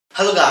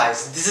Hello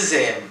guys, this is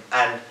AM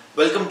and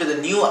welcome to the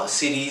new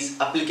series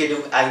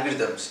Applicative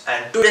Algorithms,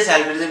 and today's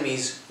algorithm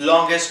is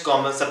longest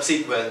common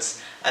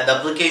subsequence and the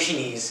application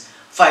is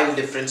file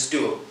difference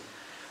duo.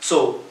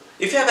 So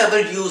if you have ever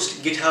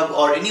used GitHub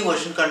or any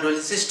version control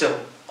system,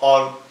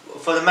 or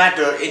for the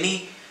matter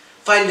any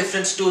file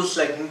difference tools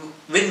like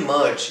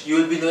WinMerge, you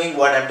will be knowing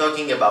what I'm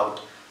talking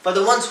about. For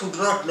the ones who do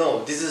not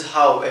know, this is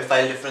how a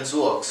file difference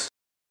works.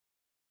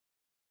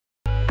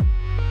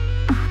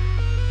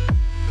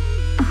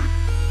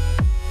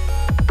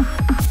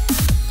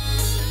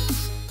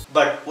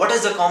 But what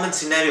is the common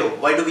scenario?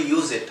 Why do we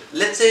use it?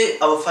 Let's say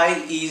our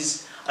file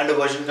is under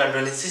version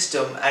controlling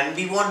system and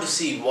we want to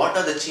see what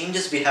are the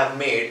changes we have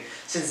made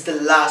since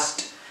the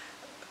last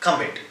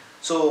commit.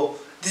 So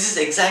this is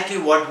exactly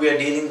what we are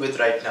dealing with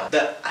right now.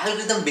 The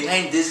algorithm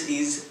behind this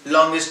is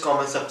longest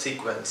common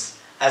subsequence,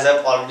 as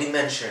I've already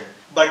mentioned.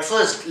 But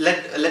first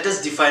let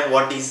us define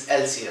what is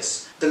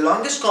LCS. The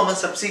longest common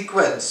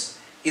subsequence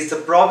is the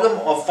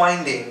problem of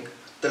finding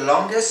the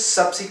longest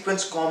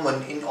subsequence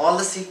common in all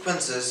the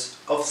sequences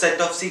of set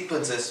of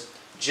sequences,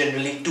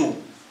 generally 2.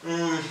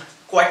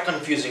 Quite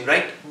confusing,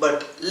 right?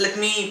 But let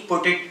me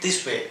put it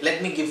this way.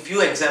 Let me give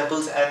few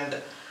examples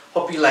and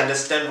hope you'll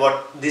understand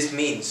what this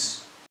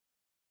means.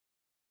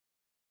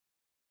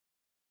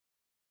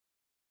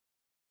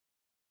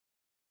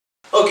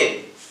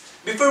 Okay,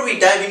 before we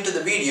dive into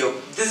the video,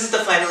 this is the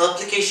final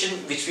application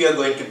which we are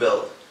going to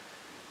build.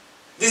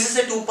 This is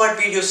a two-part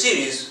video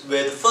series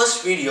where the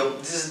first video,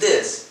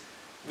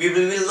 we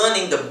will be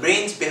learning the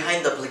brains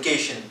behind the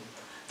application,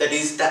 that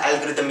is the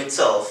algorithm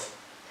itself,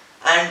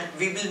 and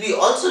we will be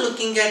also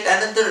looking at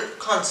another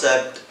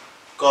concept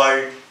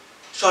called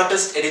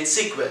shortest edit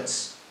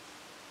sequence.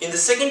 In the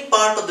second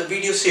part of the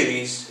video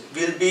series,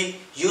 we will be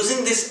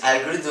using this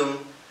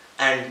algorithm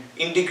and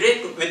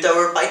integrate with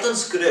our Python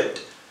script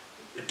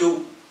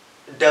to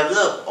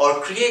develop or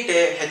create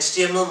a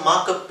HTML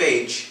markup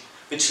page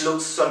which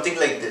looks something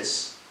like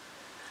this.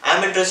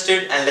 I'm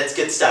interested and let's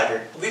get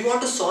started. We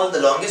want to solve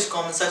the longest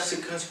common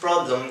subsequence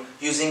problem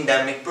using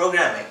dynamic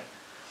programming.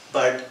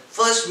 But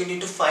first we need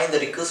to find the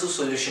recursive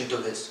solution to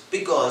this,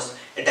 because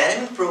a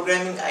dynamic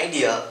programming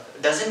idea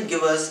doesn't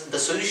give us the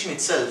solution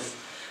itself.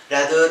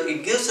 Rather,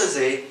 it gives us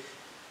a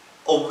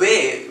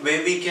way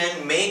where we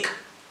can make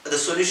the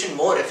solution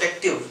more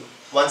effective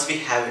once we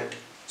have it.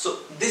 So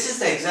this is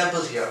the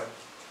example here.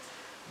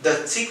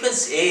 The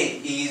sequence A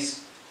is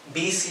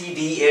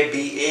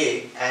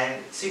BCDABA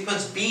and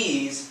sequence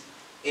B is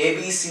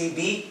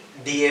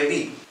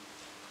ABCBDAB.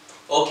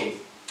 Okay,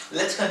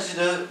 let's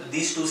consider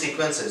these two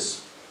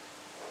sequences.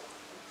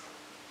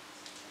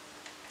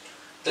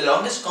 The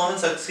longest common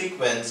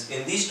subsequence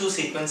in these two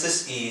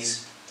sequences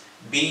is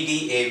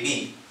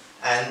BDAB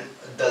and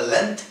the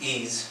length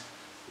is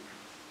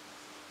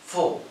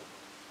 4.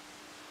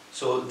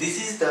 So this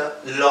is the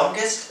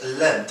longest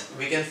length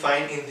we can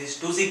find in these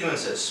two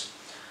sequences.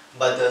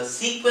 But the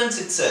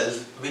sequence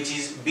itself, which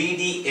is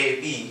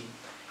BDAB,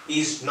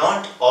 is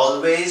not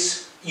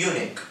always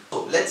unique.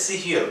 So let's see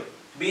here.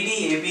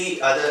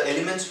 BDAB are the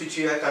elements which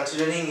we are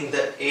considering in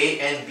the A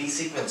and B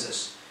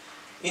sequences.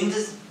 In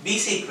this B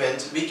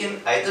sequence, we can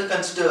either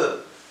consider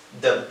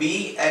the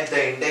B at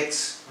the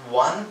index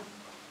 1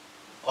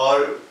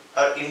 or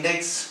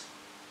index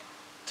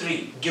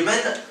 3.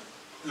 Given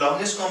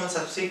longest common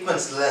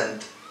subsequence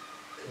length,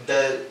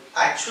 the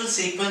actual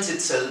sequence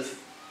itself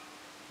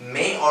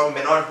may or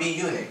may not be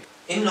unique.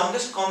 In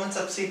longest common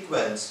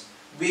subsequence,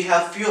 we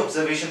have few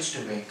observations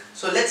to make.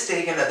 So let's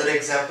take another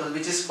example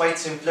which is quite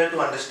simpler to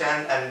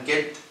understand and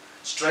get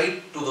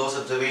straight to those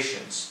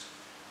observations.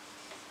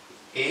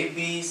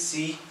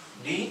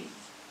 ABCD,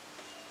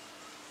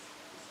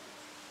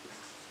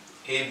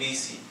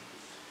 ABC.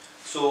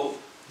 So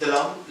the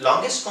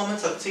longest common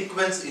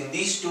subsequence in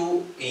these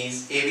two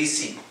is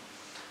ABC.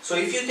 So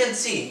if you can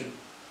see,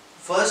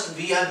 first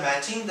we are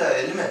matching the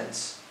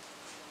elements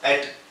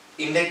at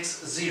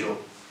index 0.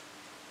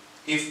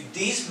 If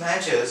these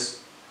matches,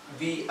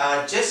 we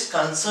are just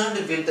concerned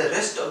with the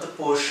rest of the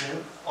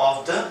portion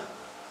of the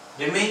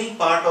remaining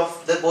part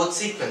of the both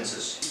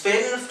sequences. It's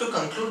fair enough to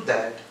conclude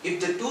that if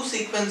the two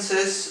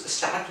sequences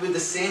start with the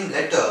same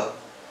letter,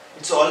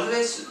 it's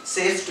always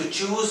safe to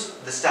choose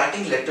the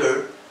starting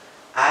letter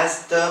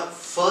as the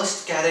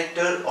first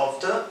character of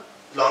the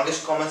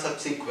longest common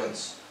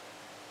subsequence,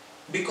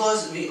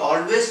 because we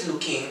always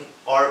looking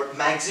or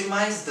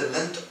maximize the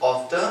length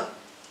of the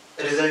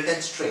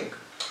resultant string.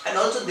 And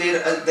also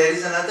there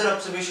is another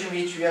observation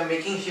which we are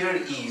making here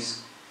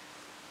is,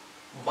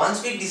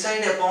 once we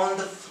decide upon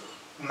the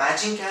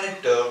matching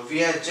character,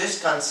 we are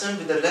just concerned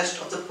with the rest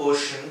of the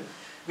portion,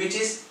 which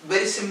is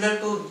very similar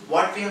to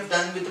what we have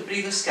done with the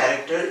previous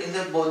character in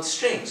the both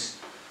strings.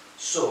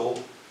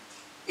 So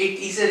it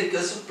is a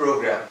recursive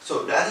program.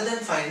 So rather than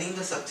finding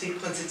the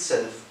subsequence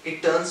itself,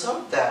 it turns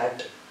out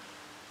that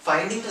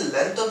finding the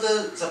length of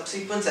the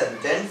subsequence and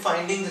then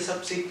finding the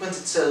subsequence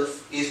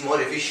itself is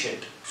more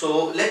efficient.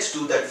 So let's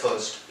do that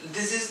first.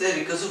 This is the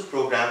recursive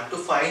program to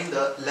find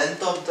the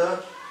length of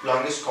the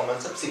longest common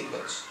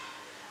subsequence.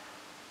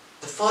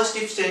 The first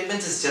if statement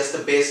is just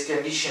the base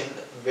condition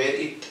where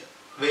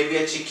we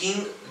are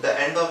checking the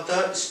end of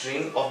the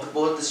string of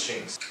both the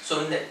strings.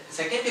 So in the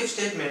second if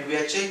statement we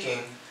are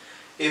checking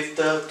if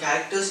the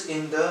characters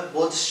in the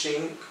both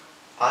string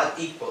are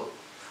equal.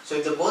 So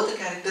if both the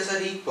characters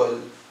are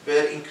equal, we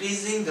are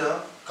increasing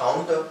the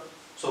counter.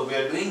 So we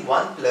are doing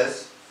 1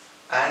 plus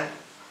and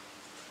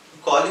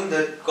calling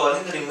the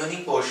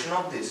remaining portion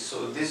of this.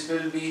 So this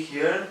will be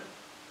here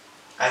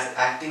as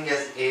acting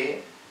as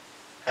A,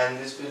 and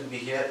this will be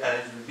here and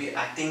it will be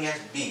acting as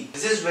B.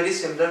 This is very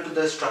similar to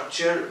the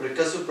structure,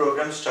 recursive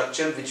program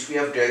structure, which we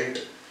have dealt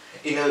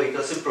in our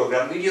recursive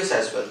program videos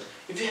as well.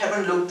 If you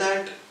haven't looked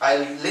at, I'll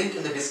link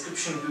in the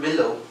description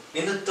below.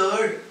 In the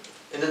third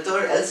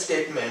else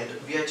statement,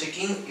 we are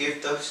checking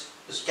if the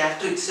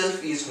character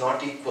itself is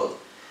not equal.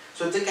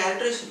 So if the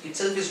character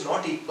itself is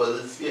not equal,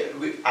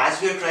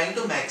 as we are trying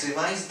to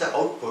maximize the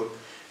output,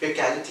 we are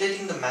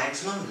calculating the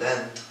maximum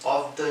length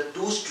of the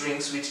two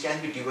strings which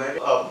can be divided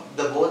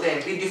the both A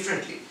and B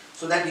differently.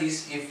 So that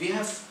is, if we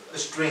have a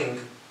string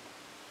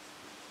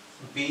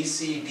B,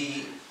 C,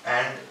 D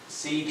and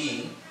C,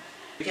 D,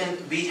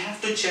 we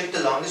have to check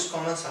the longest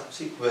common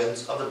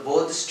subsequence of the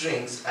both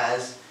strings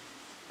as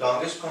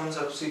longest common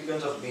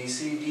subsequence of B,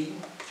 C, D.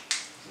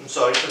 I'm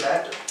sorry for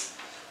that.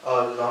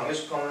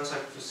 Longest common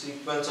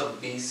subsequence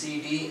of B,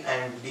 C, D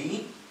and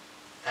D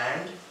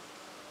and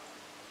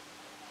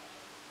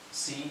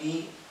C,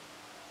 D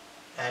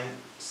and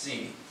C,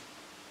 D.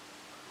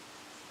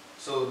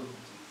 So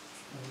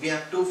we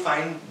have to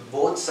find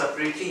both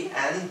separately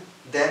and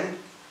then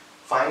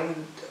find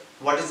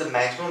what is the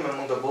maximum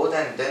among the both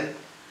and then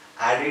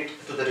add it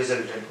to the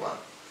resultant one.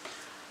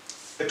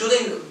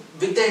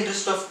 With the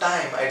interest of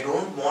time, I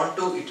don't want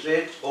to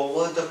iterate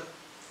over the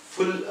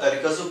full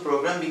recursive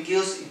program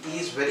because it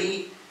is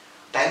very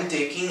time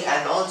taking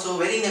and also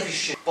very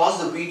inefficient.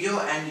 Pause the video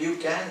and you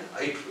can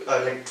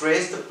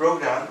trace the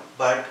program,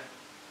 but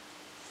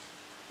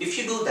if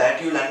you do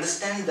that, you will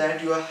understand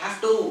that you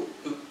have to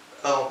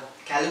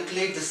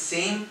calculate the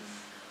same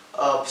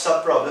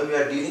sub-problem. You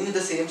are dealing with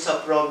the same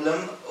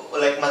sub-problem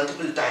like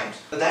multiple times.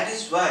 That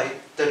is why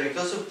the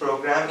recursive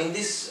program in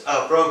this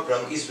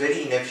program is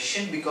very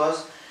inefficient,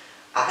 because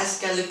as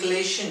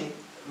calculation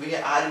we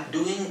are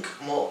doing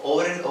more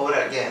over and over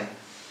again.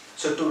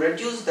 So to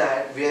reduce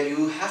that, where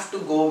you have to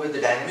go with the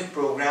dynamic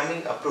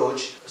programming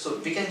approach, so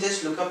we can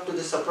just look up to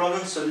the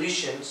sub-problem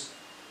solutions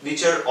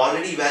which are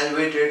already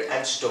evaluated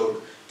and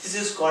stored. This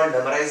is called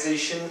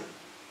memorization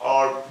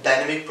or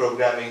dynamic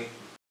programming.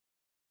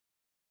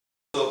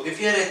 So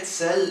if you are at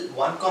cell 1,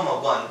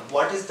 1,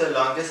 what is the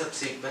longest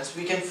subsequence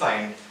we can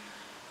find?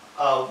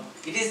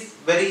 It is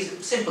very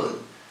simple.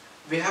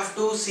 We have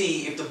to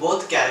see if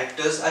both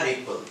characters are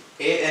equal.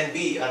 A and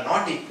B are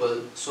not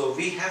equal, so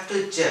we have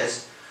to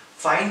just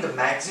find the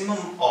maximum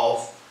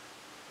of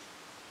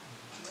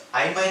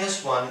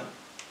I-1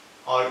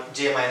 or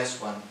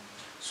J-1.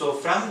 So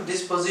from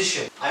this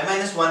position,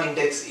 I-1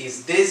 index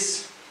is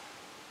this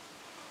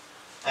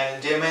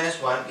and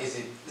J-1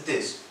 is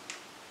this.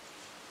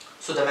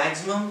 So the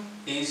maximum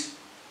is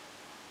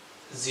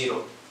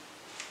 0.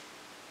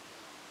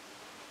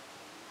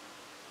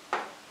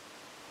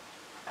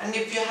 And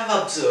if you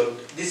have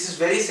observed, this is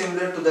very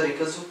similar to the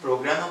recursive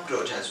program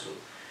approach as well.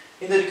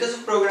 In the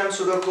recursive program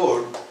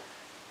pseudocode,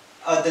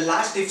 the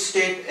last if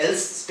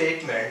else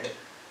statement,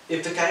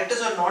 if the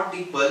characters are not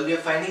equal, we are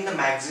finding the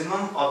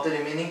maximum of the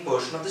remaining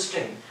portion of the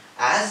string.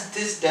 As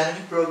this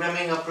dynamic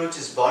programming approach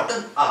is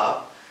bottom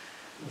up,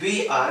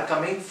 we are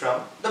coming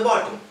from the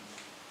bottom.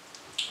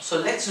 So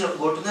let's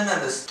go to the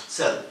another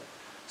cell.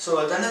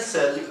 So another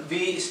cell,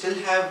 we still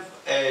have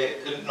a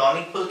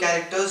non-equal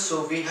characters,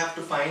 so we have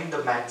to find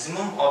the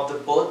maximum of the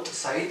both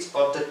sides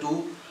of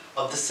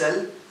the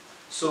cell.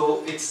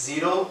 So it's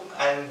 0,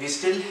 and we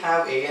still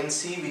have A and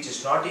C which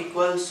is not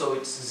equal, so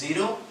it's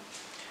 0,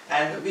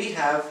 and we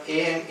have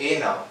A and A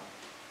now.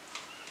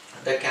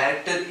 The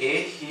character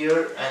A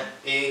here and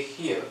A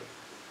here.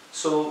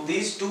 So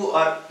these two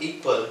are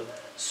equal.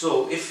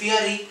 So if we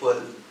are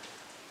equal,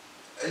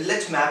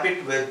 let's map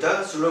it with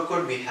the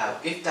pseudocode we have.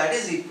 If that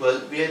is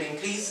equal, we are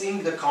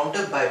increasing the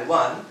counter by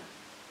 1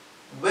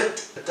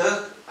 with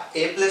the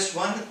A plus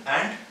 1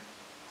 and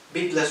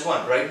B plus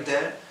 1 right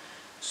there.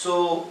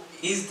 So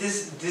this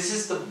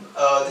is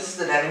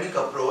the dynamic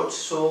approach.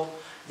 So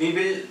we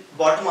will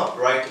bottom up,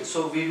 right?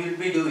 So we will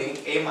be doing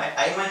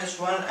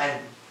I-1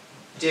 and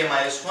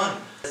J-1.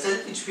 The cell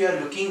which we are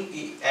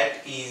looking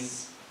at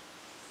is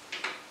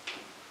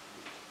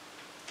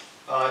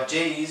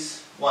J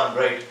is 1,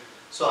 right?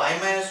 So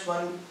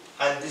I-1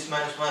 and this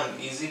 -1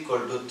 is equal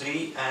to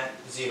 3 and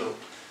 0.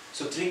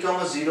 So 3,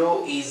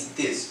 0 is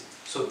this.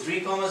 So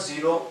 3,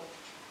 0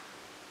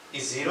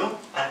 is 0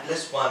 and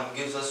plus 1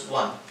 gives us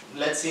 1.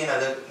 Let's see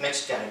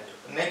next character.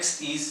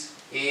 Next is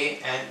A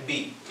and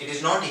B. It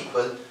is not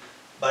equal,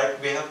 but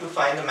we have to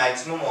find the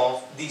maximum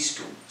of these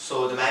two.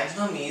 So the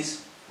maximum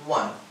is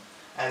 1.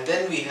 And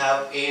then we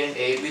have A and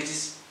A, which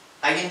is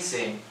again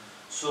same.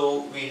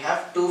 So we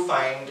have to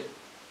find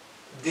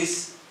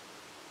this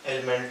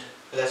element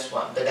plus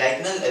 1, the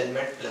diagonal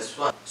element plus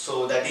 1.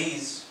 So that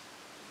is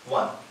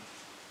 1.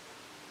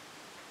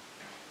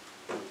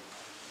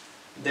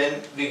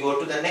 Then we go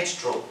to the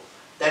next row,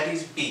 that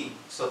is B.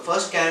 So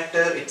first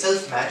character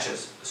itself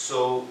matches,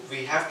 so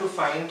we have to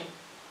find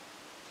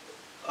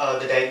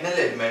the diagonal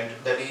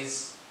element, that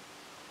is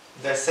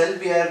the cell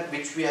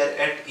which we are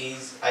at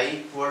is I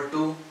equal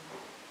to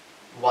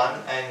 1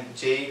 and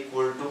j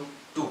equal to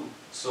 2.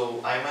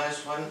 So I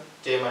minus 1,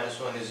 j minus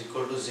 1 is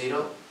equal to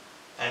 0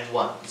 and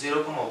 1.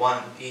 0 comma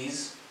 1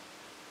 is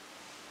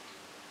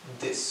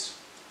this.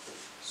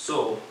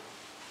 So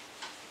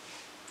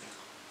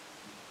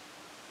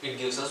it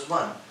gives us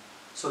 1.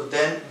 So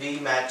then we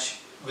match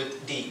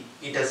with D.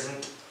 It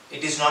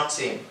is not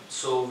same.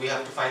 So we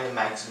have to find the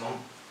maximum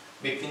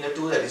between the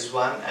two, that is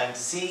 1, and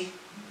C,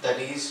 that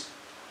is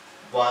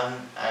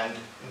 1, and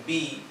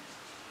B,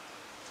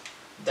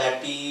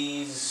 that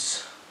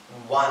is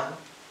 1,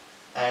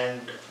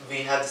 and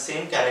we have the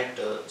same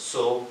character.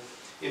 So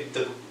if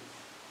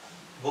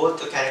both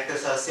the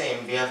characters are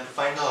same, we have to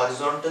find the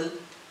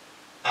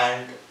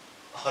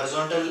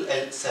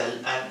horizontal cell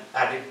and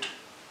add it.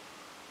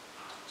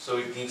 So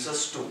it gives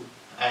us 2,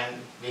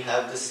 and we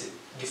have this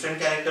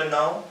different character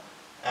now,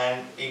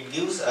 and it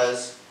gives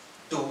us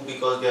 2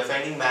 because we are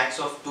finding max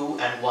of 2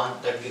 and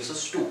 1, that gives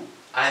us 2.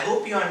 I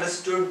hope you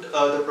understood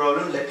the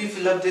problem. Let me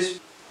fill up this.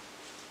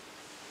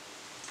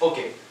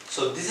 Okay,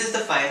 so this is the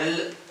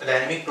final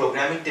dynamic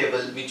programming table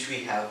which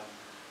we have.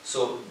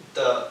 So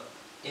the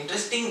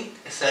interesting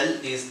cell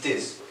is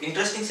this.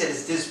 Interesting cell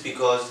is this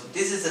because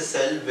this is a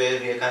cell where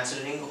we are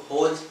considering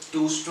whole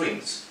 2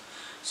 strings.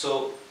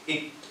 So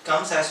it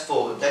comes as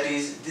 4, that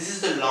is, this is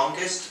the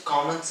longest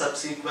common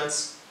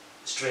subsequence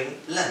string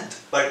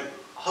length. But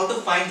how to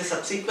find the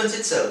subsequence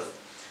itself?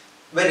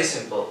 Very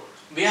simple.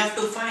 We have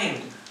to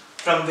find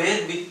from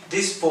where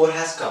this 4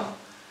 has come.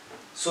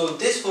 So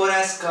this 4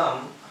 has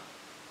come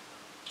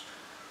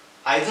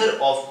either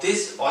of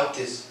this or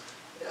this.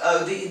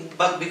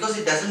 But because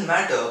it doesn't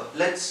matter,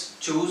 let's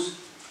choose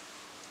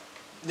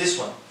this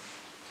one.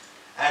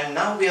 And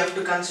now we have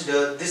to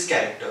consider this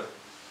character.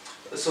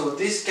 So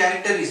this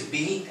character is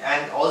B,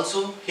 and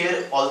also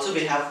here also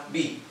we have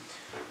B.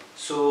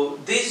 So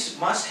this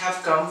must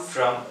have come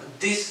from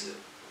this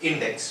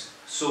index.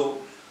 So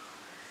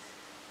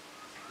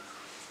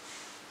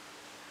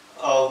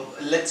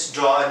let's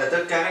draw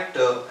another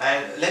character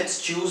and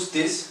let's choose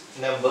this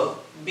number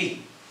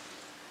B,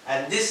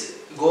 and this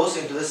goes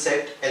into the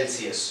set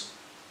LCS.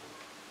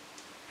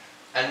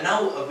 And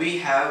now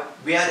we are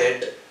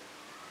at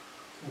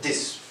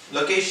this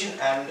location,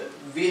 and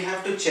we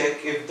have to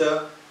check if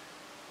the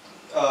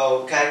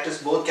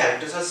both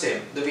characters are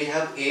same. We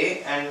have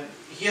A, and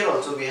here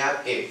also we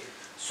have A.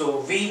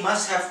 So we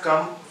must have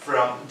come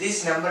from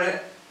this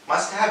number,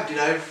 must have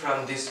derived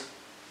from this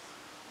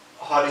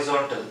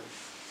horizontal.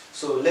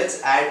 So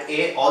let's add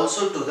A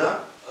also to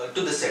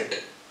the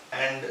set,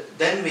 and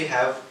then we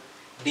have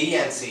D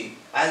and C.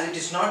 As it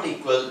is not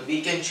equal,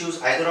 we can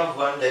choose either of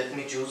one. Let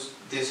me choose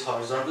this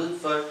horizontal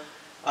for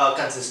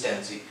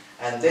consistency.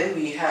 And then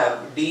we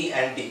have D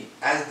and D.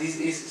 As this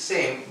is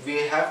same,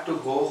 we have to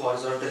go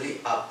horizontally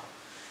up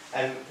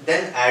and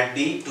then add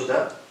D to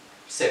the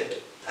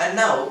set. And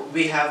now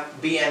we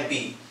have B and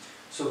B.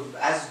 So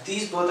as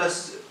these both are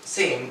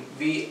same,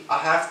 we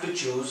have to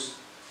choose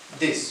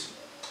this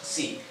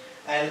C.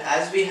 And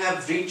as we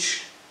have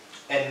reached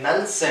a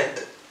null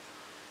set,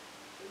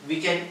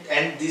 we can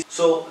end this.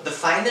 So the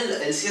final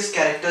LCS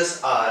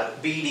characters are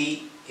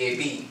BD,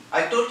 AB.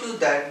 I told you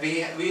that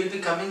we will be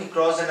coming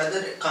across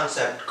another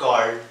concept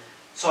called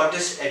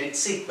shortest edit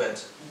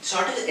sequence.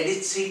 Shortest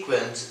edit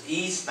sequence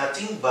is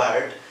nothing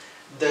but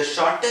the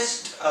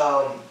shortest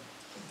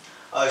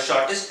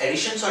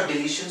additions or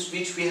deletions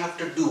which we have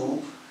to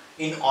do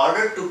in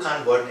order to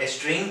convert a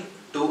string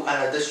to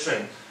another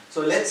string.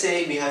 So let's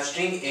say we have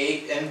string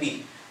A and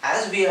B.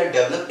 As we are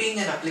developing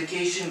an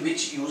application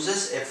which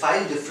uses a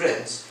file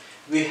difference,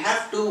 we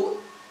have to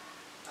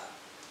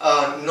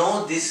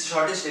know this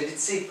shortest edit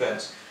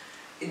sequence.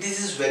 This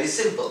is very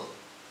simple.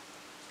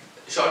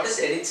 Shortest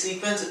edit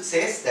sequence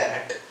says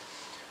that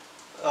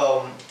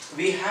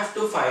we have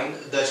to find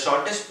the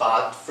shortest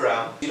path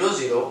from 0,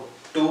 0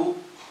 to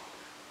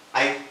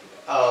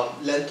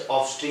length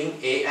of string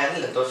A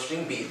and length of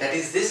string B, that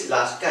is this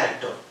last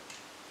character.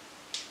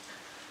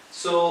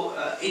 So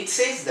it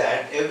says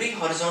that every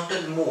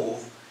horizontal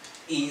move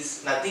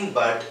is nothing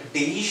but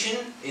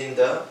deletion in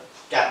the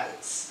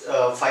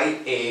file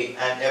A,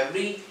 and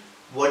every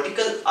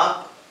vertical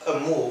up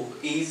move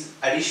is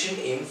addition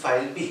in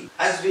file B.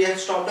 As we have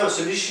stopped our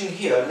solution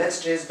here,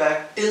 let's trace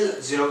back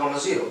till 0,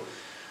 0.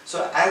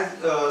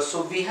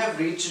 So we have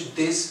reached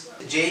this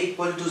j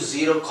equal to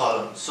 0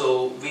 column.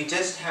 So we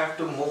just have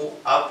to move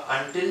up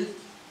until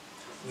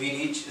we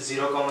reach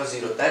 0,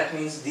 0. That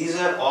means these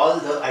are all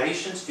the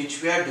additions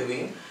which we are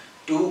doing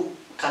to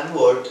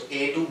convert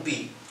A to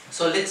B.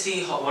 So let's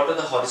see what are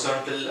the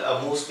horizontal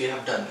moves we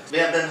have done. We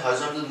have done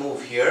horizontal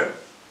move here,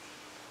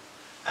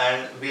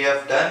 and we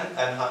have done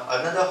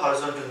another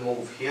horizontal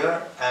move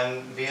here,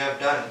 and we have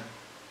done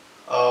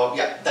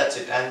yeah, that's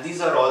it. And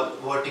these are all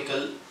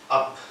vertical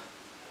up.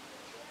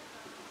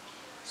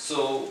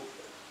 So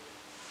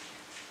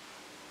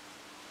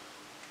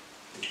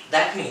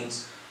that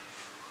means,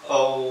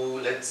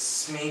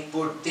 let's me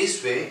put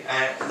this way,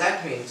 and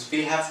that means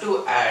we have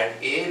to add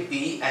A,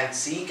 B and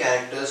C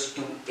characters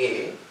to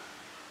A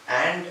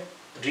and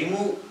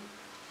remove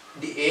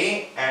the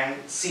A and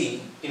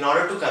C in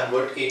order to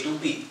convert A to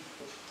B.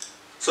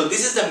 So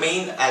this is the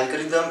main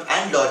algorithm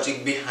and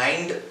logic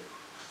behind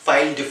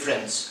file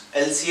difference,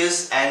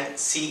 LCS and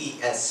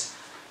CES,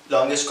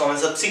 longest common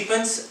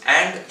subsequence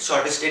and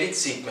shortest edit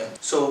sequence.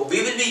 So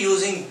we will be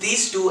using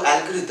these two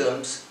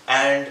algorithms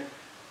and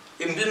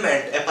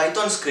implement a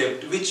Python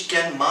script which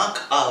can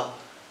mark up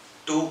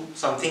to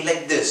something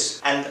like this,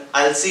 and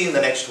I'll see you in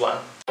the next one.